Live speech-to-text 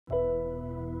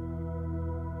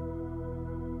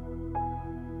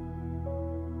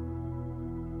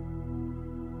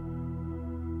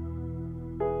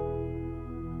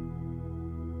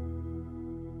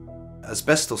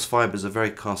asbestos fibres are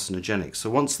very carcinogenic, so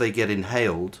once they get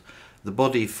inhaled, the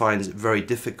body finds it very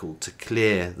difficult to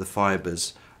clear the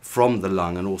fibres from the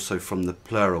lung and also from the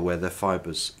pleura where their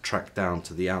fibres track down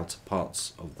to the outer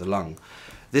parts of the lung.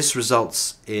 This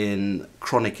results in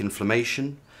chronic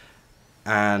inflammation,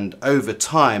 and over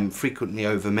time, frequently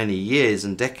over many years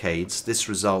and decades, this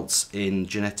results in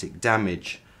genetic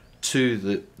damage to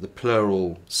the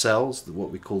pleural cells,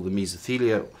 what we call the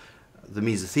mesothelial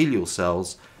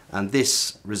cells, and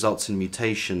this results in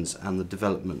mutations and the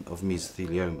development of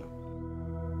mesothelioma.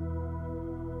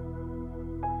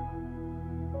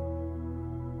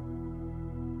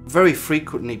 Very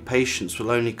frequently, patients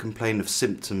will only complain of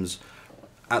symptoms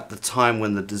at the time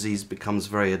when the disease becomes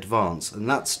very advanced, and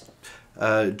that's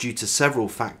due to several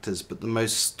factors, but the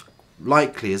most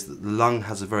likely is that the lung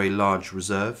has a very large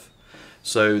reserve.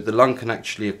 So the lung can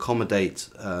actually accommodate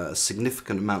a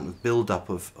significant amount of build-up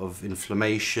of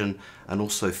inflammation and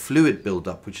also fluid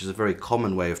build-up, which is a very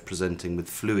common way of presenting with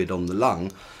fluid on the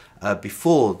lung,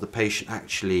 before the patient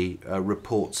actually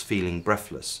reports feeling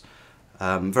breathless.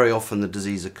 Very often the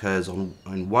disease occurs on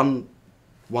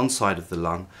one side of the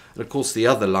lung, and of course the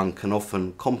other lung can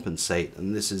often compensate,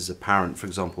 and this is apparent, for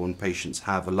example, when patients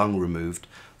have a lung removed,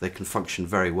 they can function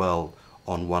very well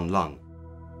on one lung.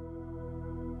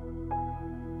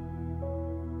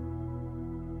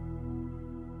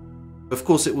 Of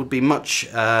course, it would be much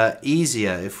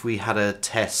easier if we had a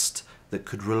test that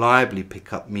could reliably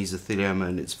pick up mesothelioma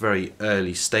in its very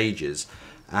early stages.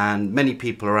 And many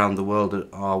people around the world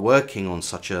are working on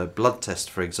such a blood test,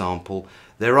 for example.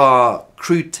 There are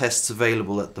crude tests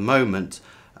available at the moment,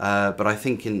 but I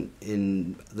think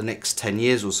in the next 10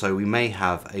 years or so we may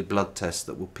have a blood test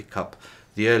that will pick up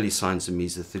the early signs of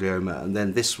mesothelioma, and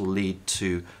then this will lead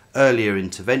to earlier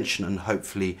intervention and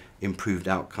hopefully improved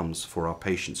outcomes for our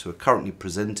patients who are currently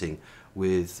presenting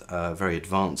with very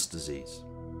advanced disease.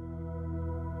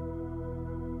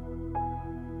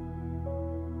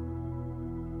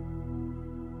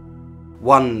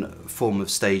 One form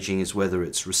of staging is whether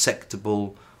it's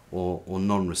resectable or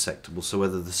non-resectable, so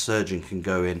whether the surgeon can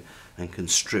go in and can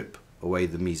strip away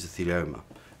the mesothelioma.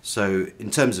 So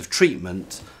in terms of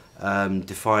treatment,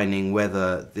 defining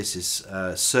whether this is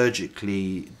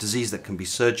disease that can be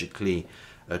surgically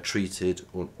treated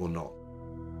or not.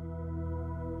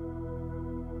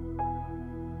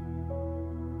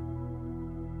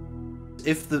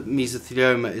 If the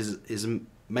mesothelioma is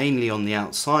mainly on the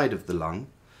outside of the lung,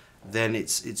 then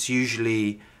it's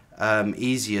usually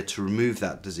easier to remove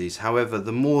that disease. However,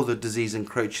 the more the disease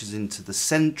encroaches into the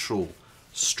central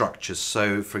structures,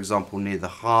 so for example near the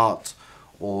heart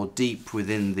or deep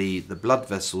within the blood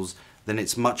vessels, then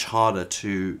it's much harder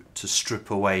to strip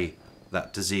away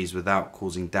that disease without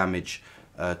causing damage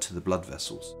to the blood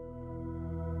vessels.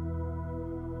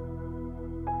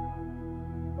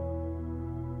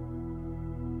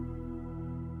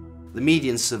 The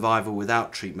median survival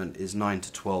without treatment is 9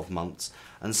 to 12 months,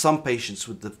 and some patients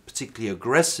with the particularly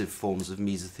aggressive forms of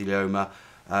mesothelioma,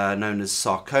 known as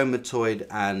sarcomatoid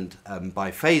and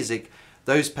biphasic,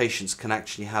 those patients can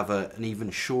actually have an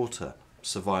even shorter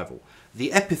survival.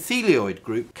 The epithelioid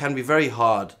group can be very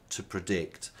hard to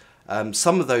predict.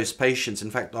 Some of those patients,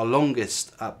 in fact our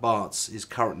longest at Bart's is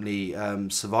currently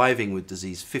surviving with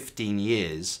disease 15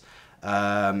 years,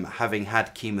 having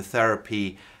had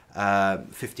chemotherapy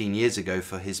 15 years ago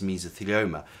for his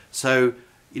mesothelioma. So,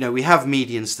 you know, we have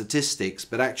median statistics,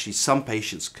 but actually some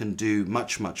patients can do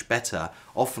much better,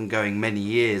 often going many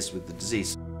years with the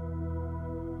disease.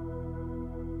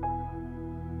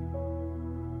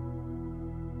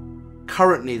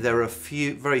 Currently there are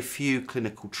very few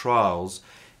clinical trials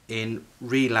in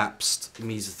relapsed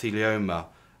mesothelioma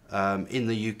in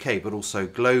the UK, but also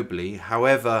globally.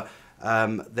 However,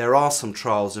 there are some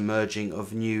trials emerging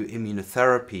of new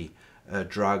immunotherapy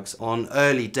drugs on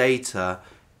early data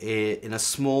in a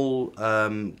small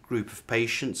group of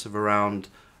patients of around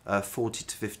 40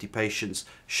 to 50 patients,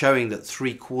 showing that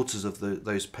 3/4 of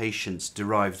those patients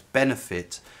derived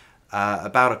benefit.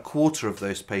 About 1/4 of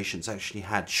those patients actually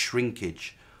had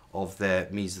shrinkage of their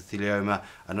mesothelioma,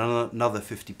 and another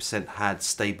 50% had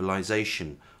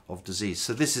stabilization of disease.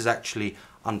 So this is actually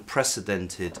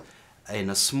unprecedented in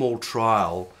a small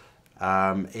trial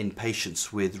in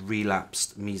patients with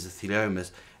relapsed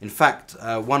mesotheliomas. In fact,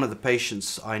 one of the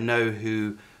patients I know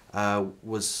who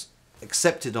was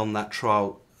accepted on that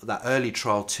trial, that early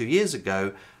trial 2 years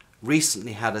ago,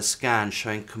 recently had a scan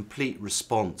showing complete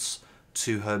response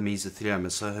to her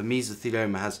mesothelioma. So her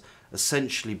mesothelioma has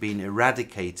essentially been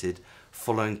eradicated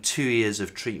following 2 years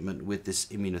of treatment with this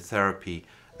immunotherapy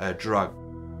drug.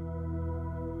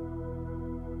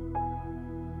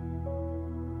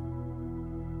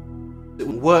 It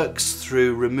works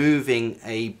through removing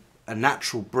a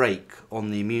natural brake on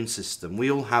the immune system.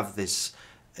 We all have this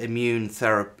immune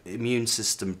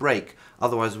system brake,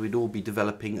 otherwise we'd all be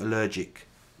developing allergic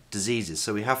diseases.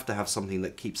 So we have to have something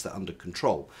that keeps that under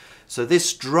control. So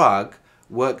this drug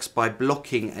works by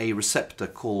blocking a receptor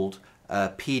called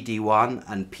PD-1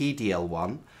 and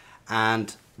PD-L1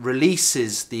 and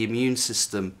releases the immune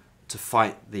system to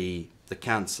fight the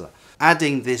cancer.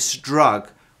 Adding this drug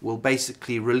will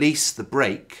basically release the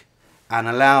brake and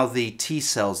allow the T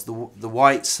cells, the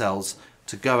white cells,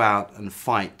 to go out and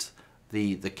fight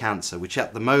the cancer, which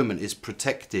at the moment is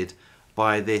protected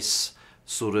by this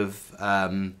sort of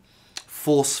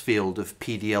force field of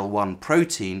PD-L1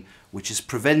 protein, which is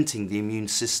preventing the immune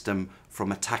system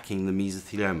from attacking the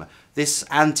mesothelioma. This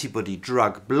antibody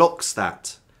drug blocks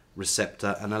that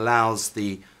receptor and allows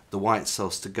the white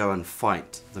cells to go and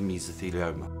fight the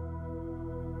mesothelioma.